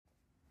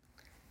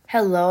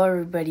Hello,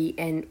 everybody,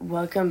 and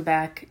welcome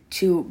back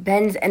to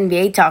Ben's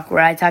NBA Talk,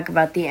 where I talk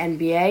about the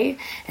NBA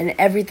and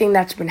everything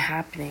that's been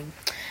happening.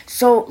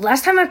 So,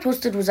 last time I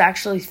posted was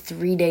actually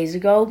 3 days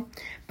ago,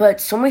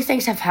 but so many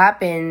things have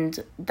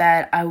happened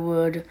that I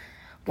would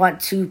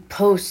want to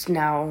post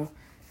now.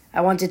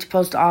 I wanted to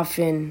post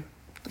often,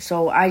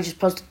 so I just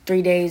posted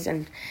 3 days,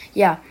 and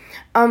yeah.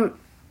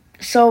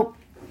 So,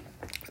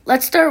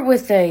 let's start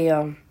with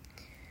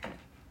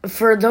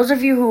for those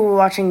of you who were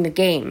watching the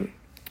game,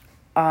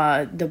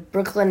 the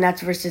Brooklyn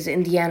Nets versus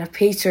Indiana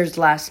Pacers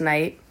last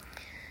night.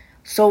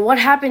 So what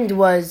happened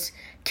was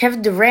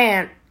Kevin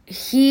Durant,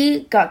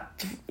 he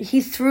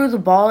threw the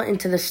ball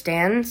into the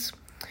stands,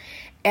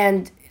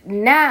 and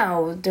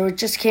now there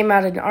just came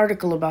out an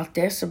article about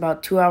this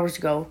about 2 hours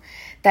ago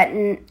that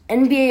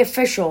NBA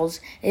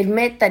officials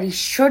admit that he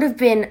should have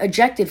been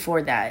ejected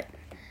for that.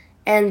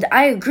 And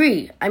I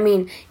agree. I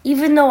mean,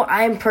 even though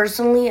I'm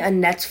personally a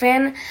Nets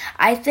fan,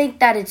 I think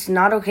that it's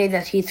not okay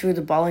that he threw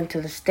the ball into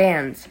the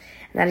stands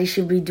and that he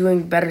should be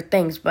doing better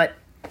things. But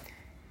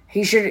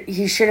he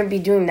shouldn't be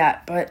doing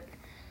that. But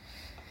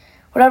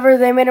whatever,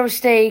 they made a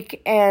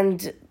mistake,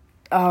 and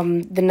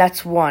the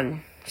Nets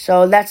won.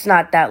 So that's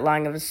not that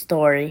long of a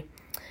story.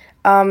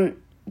 So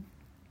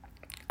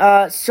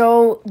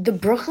the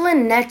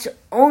Brooklyn Nets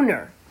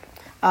owner,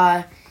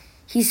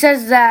 he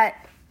says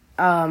that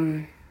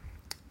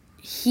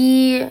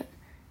he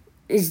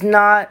is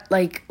not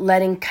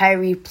letting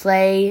Kyrie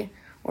play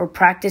or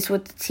practice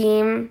with the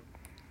team.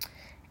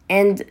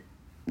 And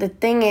the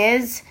thing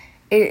is,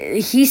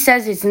 he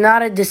says it's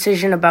not a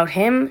decision about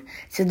him.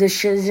 It's a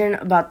decision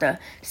about the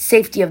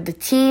safety of the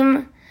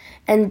team.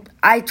 And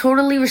I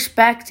totally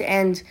respect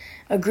and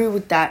agree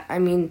with that. I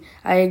mean,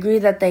 I agree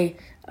that they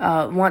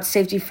want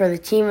safety for the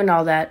team and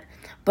all that.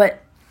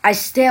 But I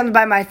stand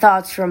by my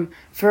thoughts from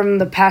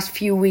the past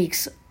few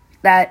weeks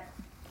that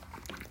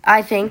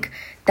I think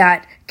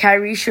that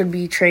Kyrie should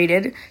be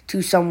traded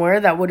to somewhere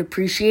that would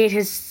appreciate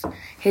his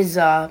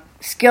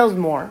skills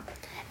more.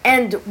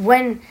 And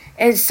when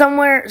it's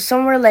somewhere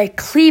like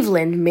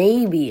Cleveland,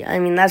 maybe. I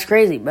mean, that's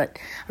crazy, but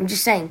I'm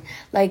just saying.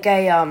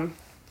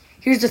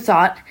 Here's the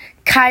thought: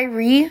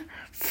 Kyrie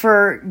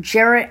for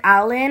Jarrett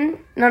Allen.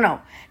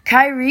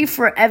 Kyrie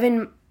for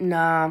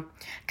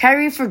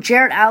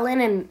Jarrett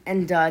Allen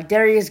and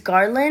Darius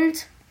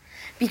Garland,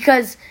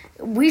 because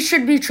we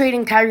should be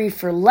trading Kyrie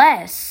for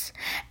less,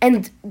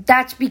 and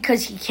that's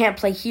because he can't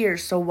play here,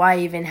 so why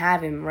even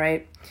have him,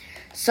 right?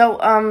 So,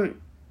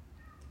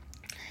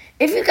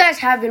 if you guys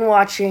have been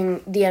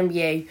watching the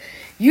NBA,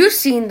 you've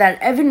seen that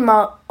Evan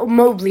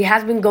Mobley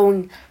has been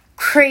going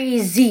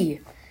crazy.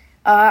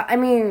 I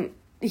mean,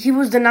 he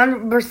was the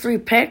number 3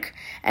 pick,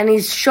 and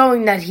he's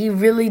showing that he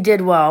really did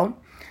well.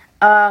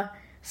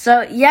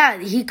 So, yeah,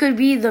 he could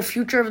be the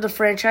future of the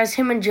franchise,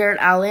 him and Jarrett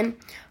Allen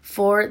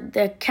for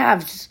the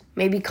Cavs.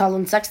 Maybe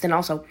Colin Sexton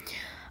also.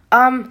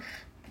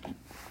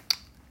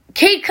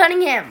 Cade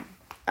Cunningham,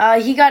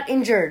 he got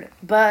injured,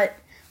 but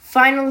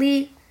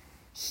finally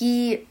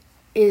he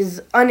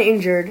is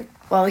uninjured.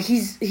 Well,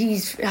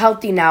 he's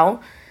healthy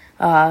now.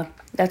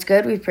 That's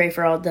good. We pray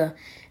for all the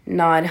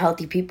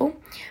non-healthy people.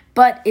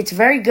 But it's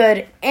very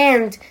good,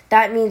 and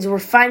that means we're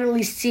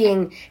finally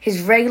seeing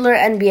his regular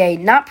NBA,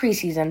 not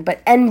preseason,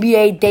 but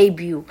NBA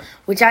debut,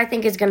 which I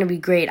think is going to be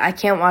great. I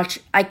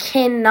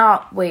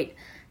cannot wait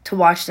to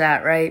watch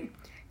that, right?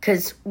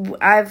 Because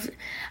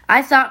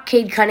I thought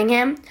Cade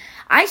Cunningham,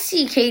 I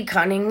see Cade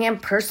Cunningham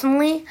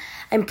personally,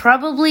 I'm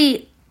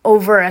probably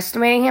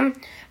overestimating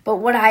him, but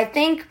what I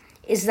think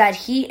is that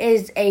he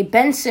is a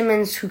Ben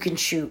Simmons who can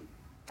shoot.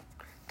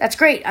 That's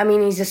great. I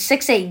mean, he's a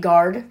 6'8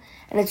 guard,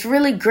 and it's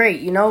really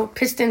great, you know?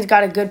 Pistons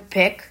got a good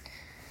pick,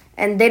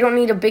 and they don't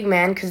need a big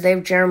man because they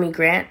have Jeremy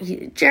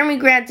Grant. Jeremy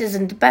Grant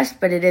isn't the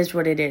best, but it is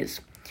what it is.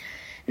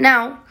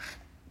 Now,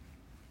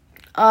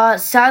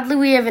 sadly,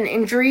 we have an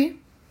injury.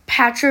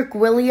 Patrick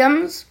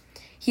Williams,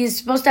 he is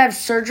supposed to have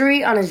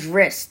surgery on his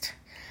wrist.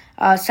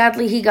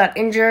 Sadly, he got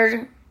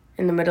injured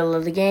in the middle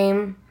of the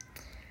game,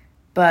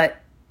 but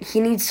he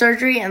needs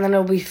surgery, and then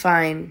he'll be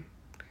fine.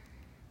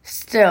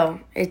 Still,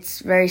 it's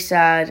very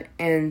sad,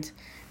 and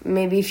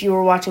maybe if you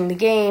were watching the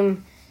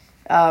game,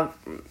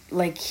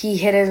 he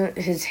hit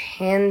his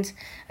hand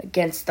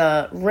against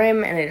the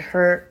rim, and it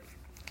hurt.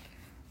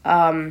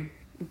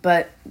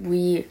 But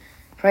we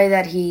pray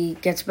that he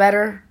gets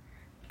better,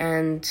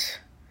 and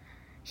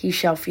he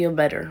shall feel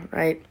better,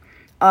 right?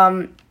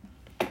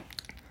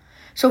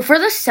 So for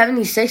the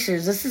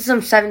 76ers, this is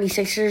some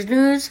 76ers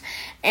news,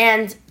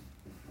 and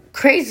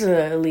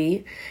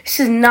crazily, this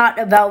is not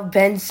about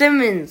Ben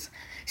Simmons.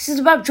 This is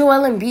about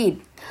Joel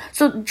Embiid.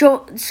 So the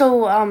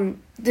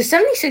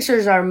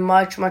 76ers are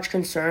much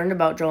concerned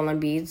about Joel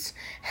Embiid's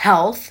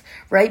health,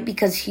 right?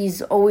 Because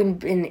he's always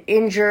been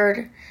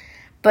injured.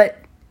 But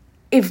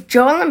if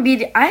Joel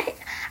Embiid,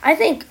 I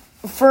think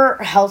for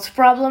health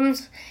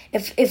problems,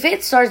 if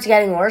it starts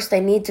getting worse, they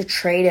need to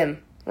trade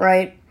him,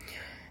 right?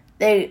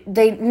 They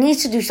need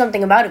to do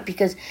something about it,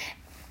 because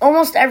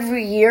almost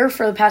every year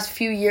for the past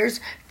few years,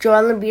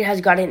 Joel Embiid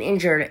has gotten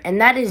injured, and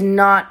that is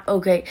not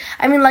okay.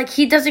 I mean, like,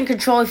 he doesn't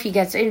control if he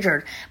gets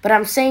injured, but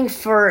I'm saying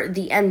for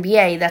the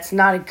NBA, that's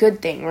not a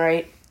good thing,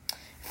 right?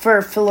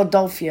 For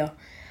Philadelphia.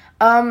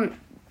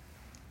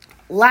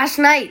 Last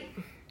night,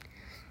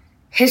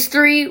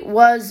 history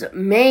was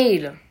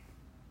made.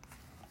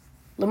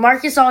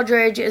 LaMarcus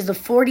Aldridge is the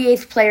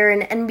 48th player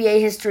in NBA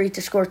history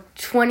to score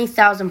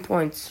 20,000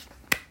 points.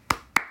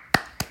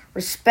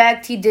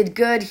 Respect, he did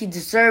good, he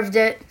deserved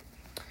it.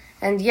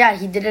 And yeah,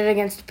 he did it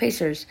against the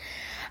Pacers.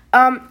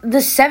 The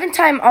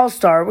 7-time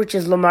All-Star, which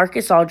is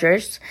LaMarcus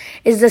Aldridge,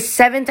 is the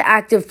 7th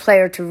active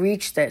player to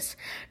reach this,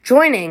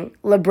 joining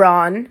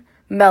LeBron,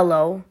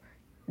 Melo,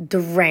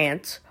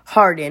 Durant,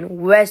 Harden,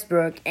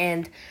 Westbrook,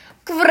 and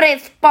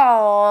Chris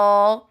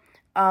Paul.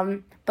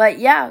 But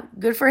yeah,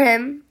 good for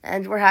him,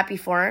 and we're happy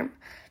for him.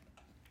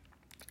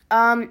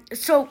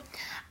 So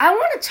I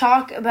want to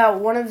talk about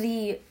one of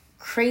the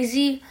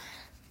crazy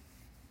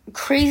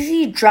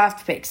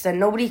draft picks that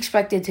nobody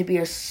expected to be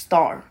a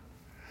star.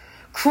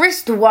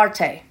 Chris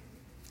Duarte.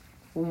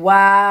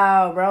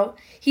 Wow, bro.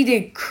 He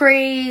did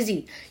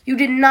crazy. You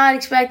did not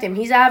expect him.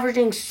 He's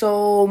averaging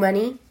so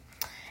many.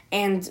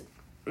 And,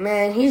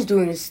 man, he's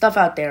doing his stuff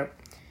out there.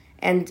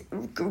 And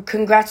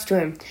congrats to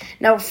him.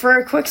 Now, for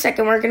a quick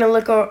second, we're going to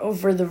look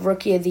over the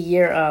Rookie of the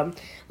Year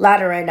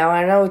ladder right now.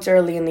 I know it's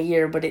early in the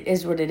year, but it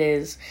is what it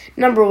is.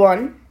 Number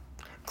 1,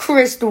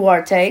 Chris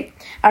Duarte,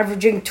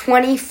 averaging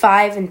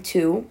 25 and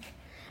 2.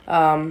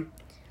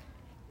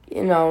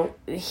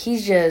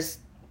 He's just...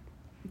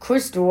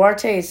 Chris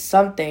Duarte is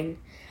something.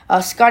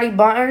 Scotty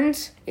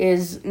Barnes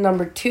is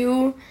number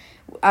 2,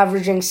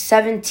 averaging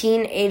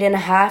 17,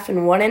 8.5, and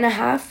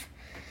 1.5.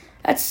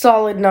 That's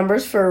solid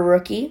numbers for a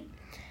rookie.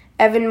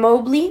 Evan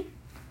Mobley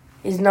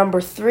is number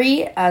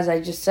 3, as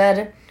I just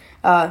said.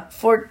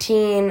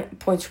 14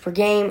 points per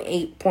game,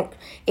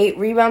 8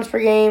 rebounds per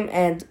game,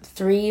 and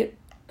 3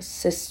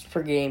 assists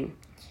per game.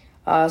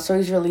 So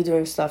he's really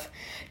doing stuff.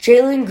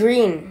 Jalen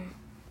Green,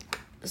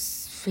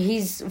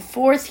 he's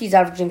 4th. He's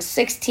averaging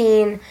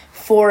 16,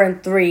 4,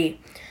 and 3.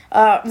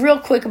 Real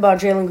quick about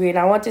Jalen Green,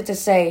 I wanted to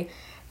say,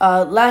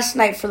 last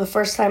night for the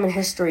first time in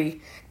history,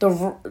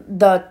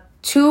 the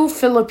 2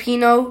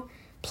 Filipino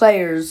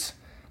players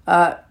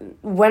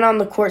went on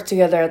the court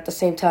together at the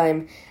same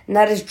time, and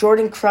that is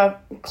Jordan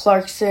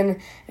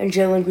Clarkson and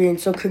Jalen Green.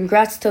 So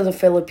congrats to the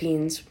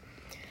Philippines.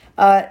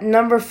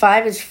 Number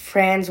 5 is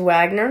Franz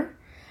Wagner.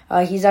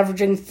 He's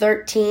averaging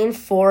 13,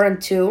 4,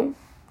 and 2.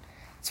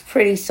 It's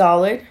pretty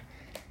solid.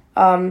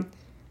 And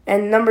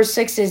number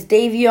 6 is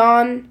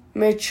Davion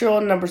Mitchell.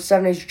 Number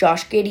 7 is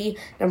Josh Giddey.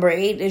 Number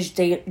 8 is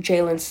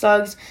Jalen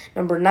Suggs.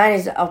 Number 9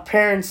 is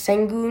Alperen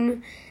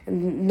Sengun.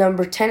 And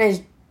number 10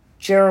 is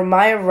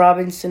Jeremiah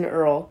Robinson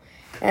Earl.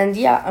 And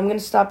yeah, I'm going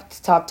to stop at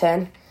the top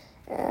 10.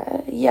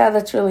 Yeah,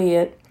 that's really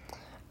it.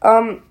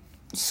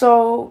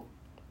 So,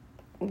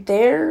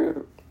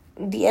 the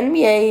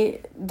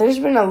NBA, there's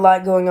been a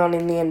lot going on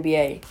in the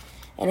NBA.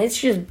 And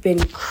it's just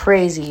been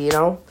crazy,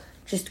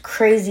 just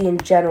crazy in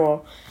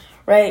general,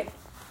 right?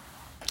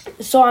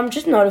 So I'm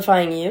just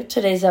notifying you,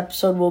 today's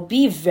episode will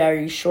be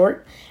very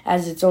short,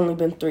 as it's only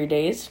been 3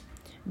 days.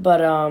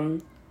 But,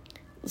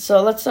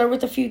 so let's start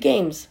with a few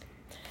games.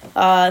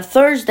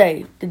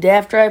 Thursday, the day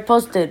after I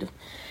posted,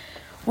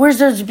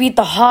 Wizards beat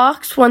the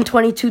Hawks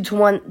 122 to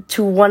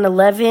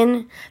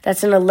 111.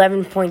 That's an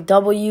 11-point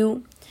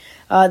W.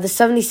 The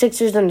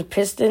 76ers and the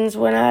Pistons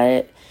went at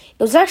it.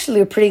 It was actually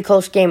a pretty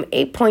close game,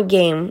 8-point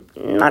game.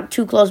 Not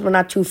too close, but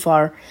not too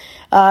far.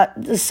 The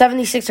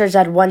 76ers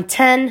had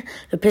 110.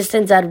 The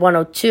Pistons had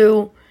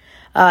 102.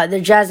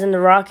 The Jazz and the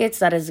Rockets,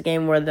 that is a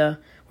game where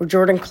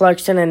Jordan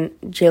Clarkson and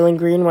Jalen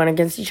Green went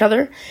against each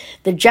other.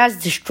 The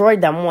Jazz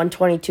destroyed them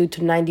 122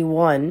 to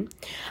 91.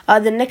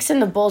 The Knicks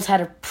and the Bulls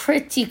had a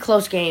pretty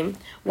close game,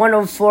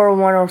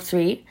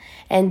 104-103.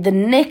 And the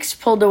Knicks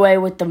pulled away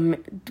with the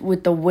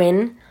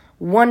win,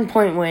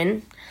 1-point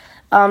win.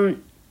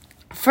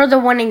 For the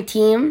winning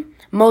team,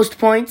 most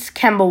points,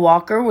 Kemba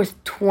Walker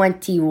with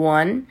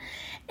 21.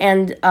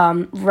 And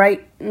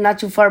not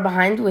too far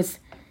behind with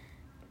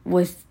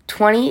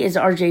 20 is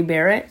RJ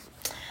Barrett.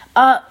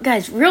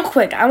 Guys, real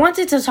quick, I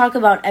wanted to talk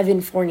about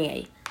Evan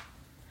Fournier.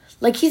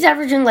 Like, he's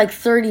averaging like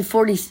 20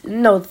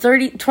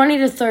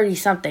 to 30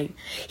 something.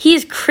 He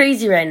is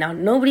crazy right now.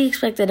 Nobody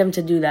expected him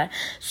to do that.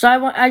 So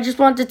I just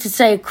wanted to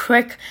say a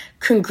quick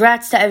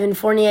congrats to Evan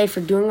Fournier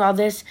for doing all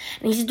this.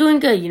 And he's doing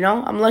good,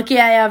 I'm lucky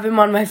I have him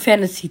on my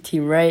fantasy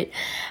team, right?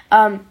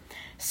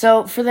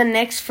 So for the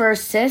Knicks for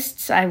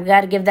assists, I've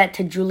got to give that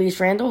to Julius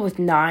Randle with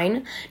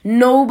 9.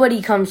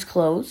 Nobody comes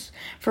close.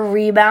 For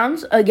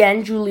rebounds,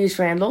 again, Julius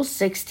Randle,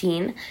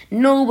 16.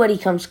 Nobody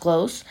comes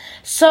close.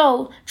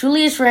 So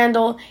Julius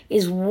Randle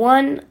is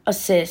 1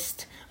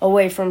 assist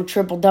away from a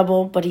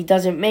triple-double, but he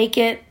doesn't make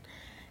it.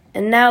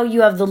 And now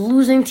you have the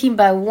losing team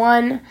by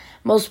 1.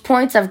 Most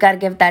points, I've got to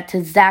give that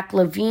to Zach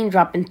LaVine,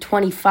 dropping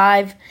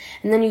 25.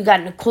 And then you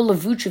got Nikola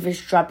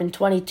Vucevic dropping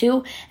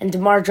 22 and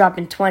DeMar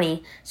dropping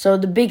 20. So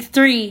the big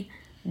 3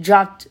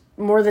 dropped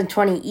more than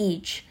 20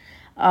 each.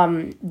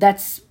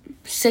 That's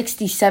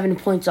 67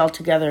 points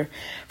altogether.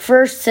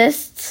 For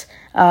assists,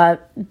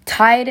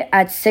 tied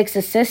at 6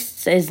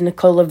 assists is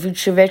Nikola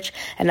Vucevic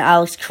and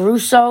Alex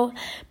Caruso,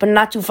 but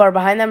not too far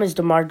behind them is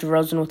DeMar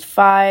DeRozan with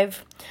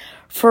 5.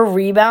 For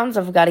rebounds,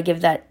 I've got to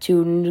give that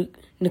to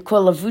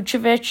Nikola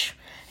Vucevic,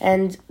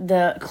 and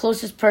the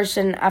closest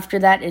person after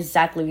that is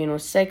Zach LaVine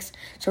with 6,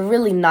 so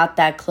really not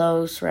that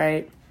close,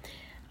 right?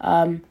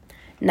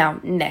 Now,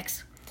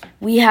 next,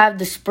 we have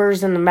the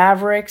Spurs and the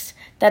Mavericks.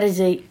 That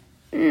is a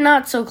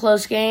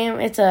not-so-close game.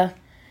 It's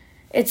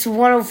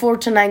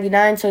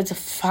 104-99, so it's a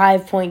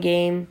 5-point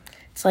game.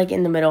 It's like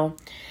in the middle.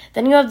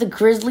 Then you have the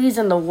Grizzlies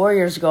and the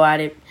Warriors go at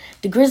it.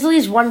 The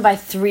Grizzlies won by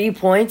 3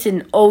 points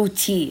in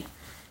OT.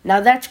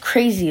 Now, that's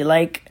crazy.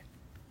 Like,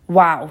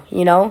 wow,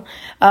 you know?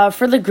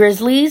 For the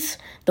Grizzlies,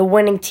 the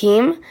winning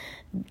team,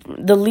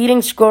 the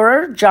leading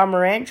scorer, Ja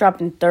Morant,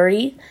 dropped in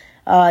 30.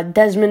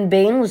 Desmond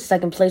Bane was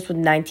second place with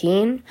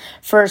 19.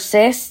 For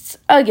assists,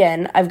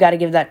 again, I've got to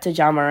give that to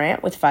Ja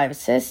Morant with 5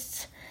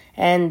 assists.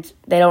 And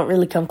they don't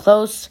really come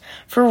close.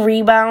 For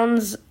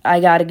rebounds,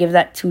 I got to give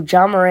that to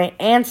Ja Morant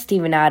and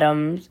Steven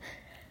Adams.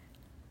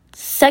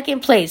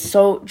 Second place.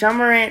 So Ja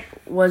Morant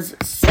was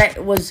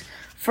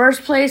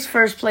first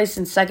place,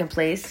 and second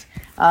place.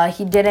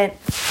 He didn't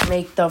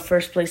make the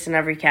first place in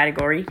every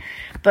category.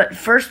 But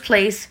first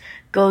place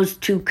goes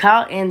to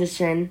Kyle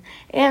Anderson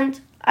and,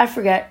 I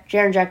forget,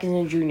 Jaren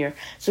Jackson Jr.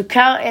 So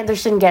Kyle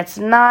Anderson gets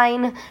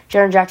 9,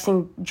 Jaren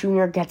Jackson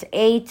Jr. gets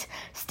 8,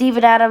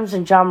 Steven Adams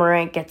and Ja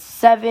Morant gets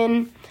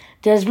 7,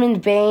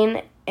 Desmond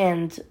Bane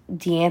and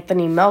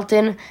DeAnthony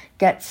Melton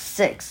get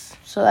 6.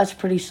 So that's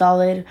pretty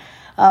solid.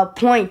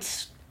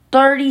 Points,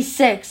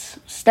 36,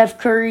 Steph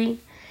Curry,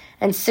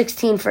 and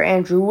 16 for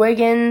Andrew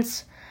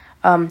Wiggins.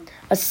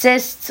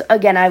 Assists,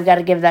 again, I've got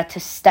to give that to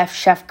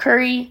Chef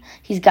Curry.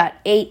 He's got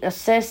 8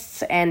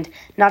 assists, and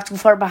not too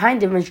far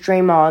behind him is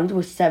Draymond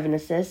with 7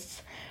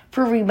 assists.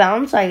 For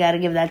rebounds, I got to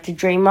give that to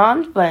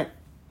Draymond, but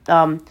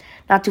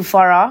not too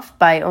far off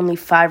by only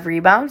 5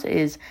 rebounds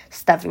is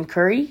Stephen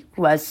Curry,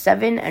 who has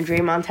 7, and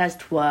Draymond has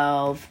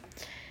 12.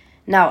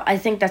 Now, I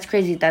think that's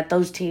crazy that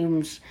those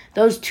two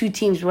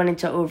teams went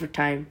into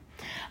overtime.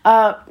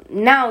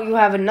 Now you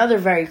have another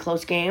very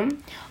close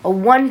game, a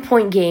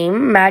 1-point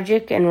game,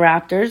 Magic and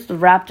Raptors. The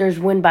Raptors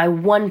win by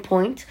 1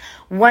 point,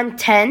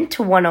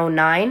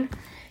 110-109.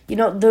 You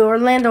know, the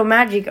Orlando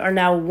Magic are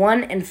now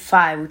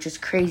 1-5, which is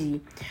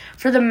crazy.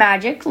 For the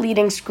Magic,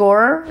 leading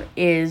scorer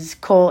is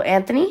Cole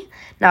Anthony.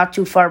 Not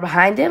too far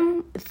behind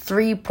him,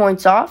 3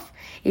 points off,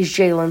 is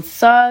Jalen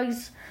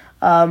Suggs.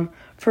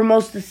 For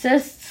most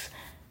assists,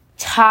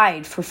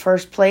 tied for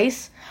first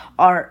place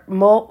are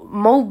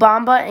Mo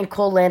Bamba and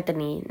Cole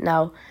Anthony.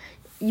 Now,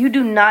 you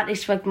do not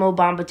expect Mo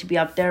Bamba to be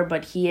up there,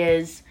 but he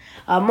is.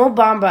 Mo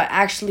Bamba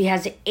actually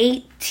has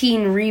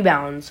 18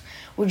 rebounds,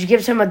 which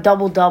gives him a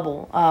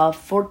double-double.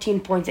 14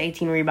 points,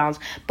 18 rebounds.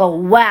 But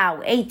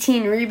wow,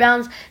 18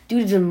 rebounds?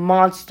 Dude's a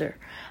monster.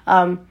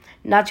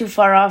 Not too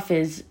far off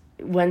is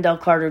Wendell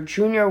Carter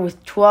Jr.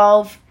 with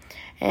 12.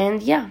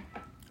 And yeah,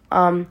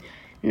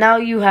 now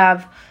you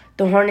have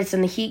the Hornets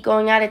and the Heat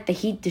going at it. The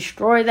Heat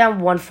destroy them,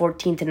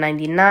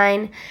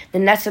 114-99. The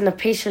Nets and the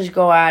Pacers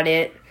go at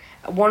it,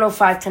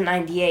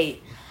 105-98.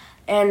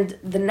 And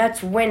the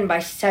Nets win by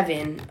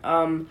 7.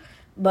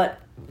 But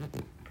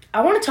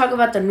I want to talk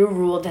about the new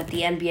rule that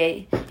the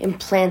NBA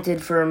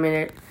implanted for a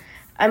minute.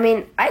 I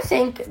mean, I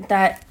think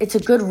that it's a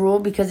good rule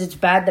because it's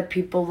bad that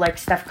people like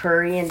Steph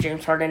Curry and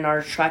James Harden are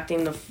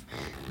attracting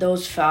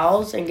those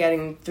fouls and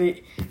getting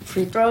free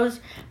throws.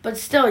 But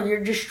still,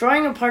 you're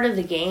destroying a part of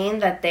the game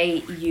that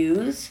they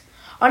use.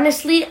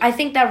 Honestly, I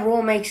think that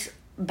rule makes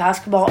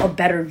basketball a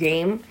better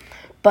game.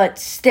 But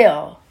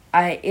still,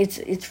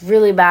 it's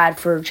really bad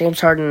for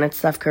James Harden and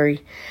Steph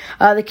Curry.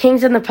 The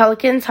Kings and the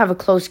Pelicans have a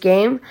close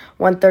game,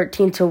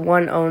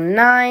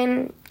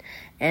 113-109.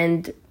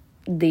 And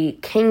the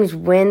Kings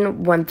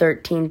win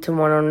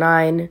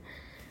 113-109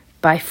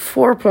 by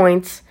 4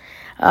 points.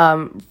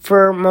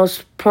 For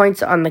most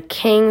points on the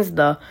Kings,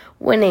 the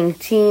winning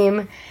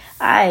team,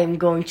 I'm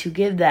going to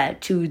give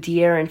that to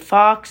De'Aaron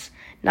Fox.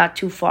 Not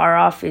too far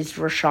off is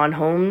Richaun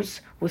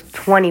Holmes with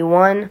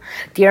 21.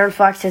 De'Aaron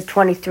Fox has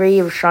 23.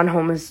 Richaun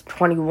Holmes has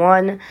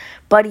 21.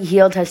 Buddy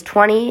Hield has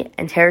 20.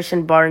 And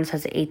Harrison Barnes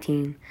has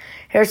 18.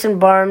 Harrison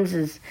Barnes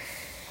is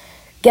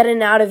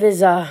getting out of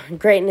his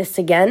greatness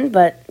again.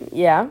 But,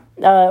 yeah.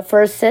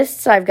 For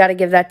assists, I've got to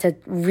give that to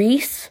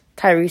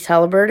Tyrese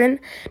Halliburton.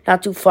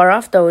 Not too far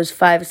off, though, is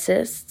 5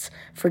 assists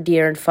for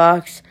De'Aaron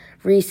Fox.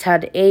 Reese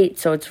had 8,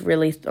 so it's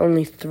really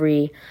only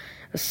 3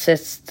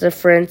 assists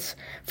difference.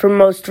 For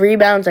most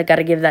rebounds, I got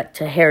to give that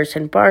to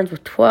Harrison Barnes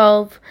with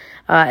 12.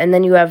 And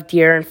then you have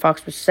De'Aaron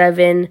Fox with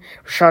 7,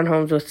 Richaun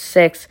Holmes with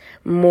 6,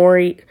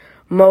 Mo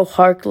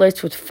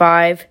Harkless with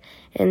 5,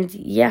 and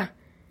yeah.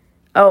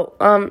 Oh,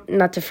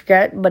 not to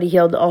forget, Buddy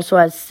Hield also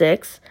has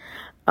 6.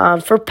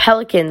 For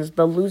Pelicans,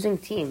 the losing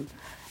team,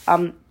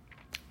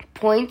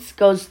 points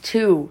goes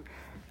to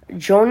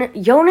Jonas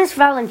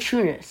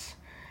Valanciunas.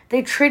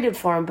 They traded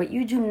for him, but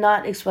you do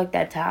not expect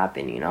that to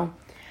happen, you know.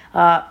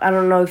 I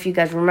don't know if you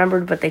guys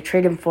remembered, but they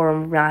traded for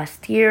him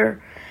last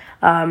year.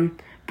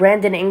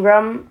 Brandon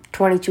Ingram,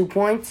 22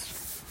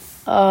 points.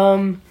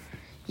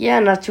 Yeah,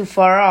 not too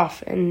far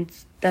off. And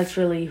that's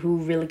really who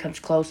really comes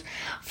close.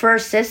 For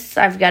assists,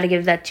 I've got to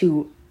give that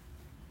to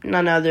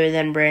none other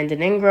than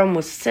Brandon Ingram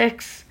with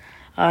 6.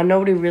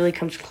 Nobody really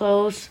comes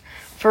close.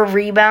 For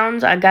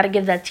rebounds, I got to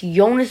give that to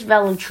Jonas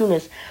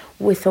Valanciunas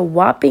with a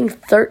whopping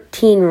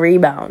 13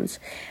 rebounds.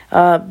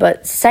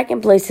 But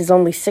second place is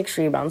only 6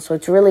 rebounds, so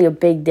it's really a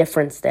big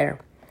difference there.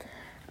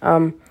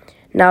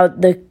 Now,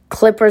 the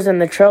Clippers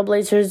and the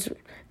Trailblazers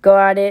go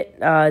at it.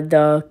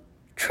 The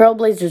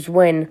Trailblazers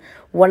win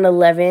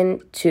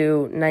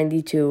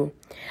 111-92.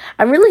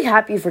 I'm really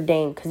happy for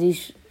Dame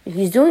because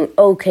he's doing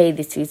okay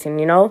this season,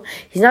 you know?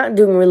 He's not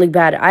doing really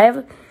bad.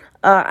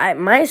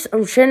 My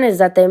assumption is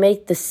that they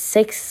make the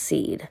 6th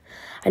seed.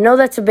 I know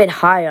that's a bit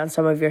high on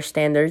some of your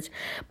standards,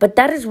 but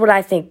that is what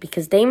I think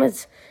because Dame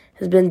has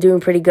been doing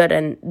pretty good,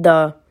 and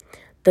the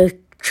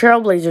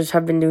Trailblazers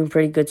have been doing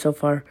pretty good so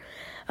far.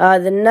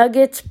 The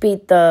Nuggets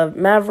beat the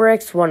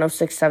Mavericks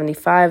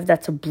 106-75.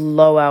 That's a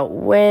blowout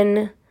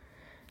win.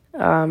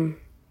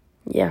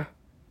 Yeah.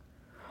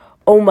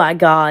 Oh my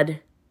God.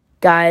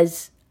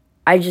 Guys,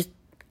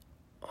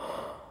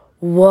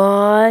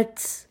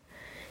 what?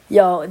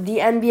 Yo, the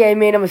NBA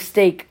made a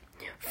mistake.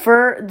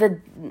 For the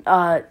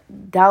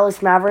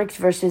Dallas Mavericks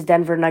versus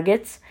Denver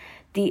Nuggets,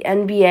 the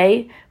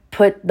NBA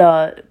put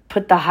the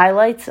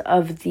highlights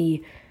of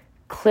the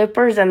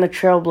Clippers and the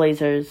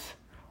Trailblazers.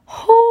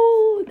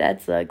 Oh,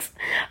 that sucks.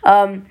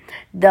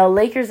 The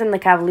Lakers and the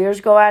Cavaliers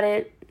go at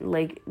it.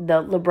 Like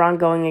the LeBron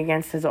going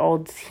against his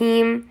old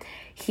team.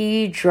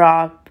 He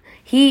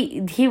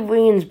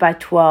wins by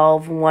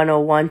 12,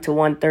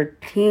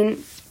 101-113.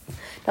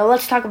 Now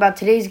let's talk about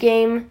today's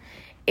game.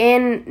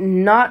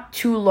 In not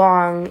too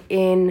long,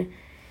 in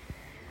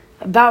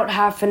about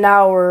half an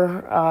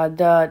hour,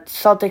 the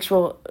Celtics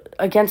will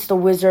against the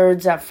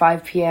Wizards at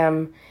 5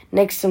 p.m.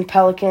 Knicks and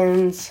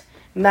Pelicans,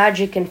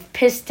 Magic and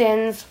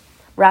Pistons,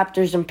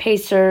 Raptors and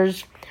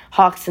Pacers,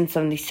 Hawks and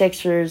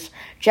 76ers,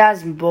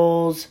 Jazz and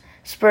Bulls,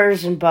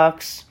 Spurs and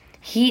Bucks,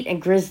 Heat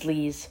and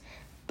Grizzlies,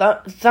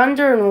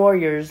 Thunder and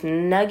Warriors,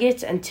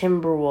 Nuggets and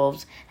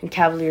Timberwolves, and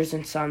Cavaliers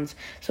and Suns.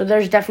 So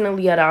there's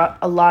definitely a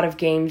lot of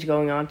games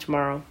going on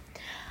tomorrow.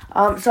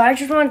 So I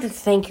just wanted to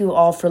thank you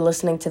all for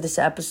listening to this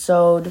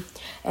episode,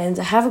 and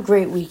have a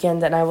great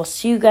weekend, and I will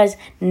see you guys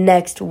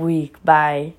next week. Bye.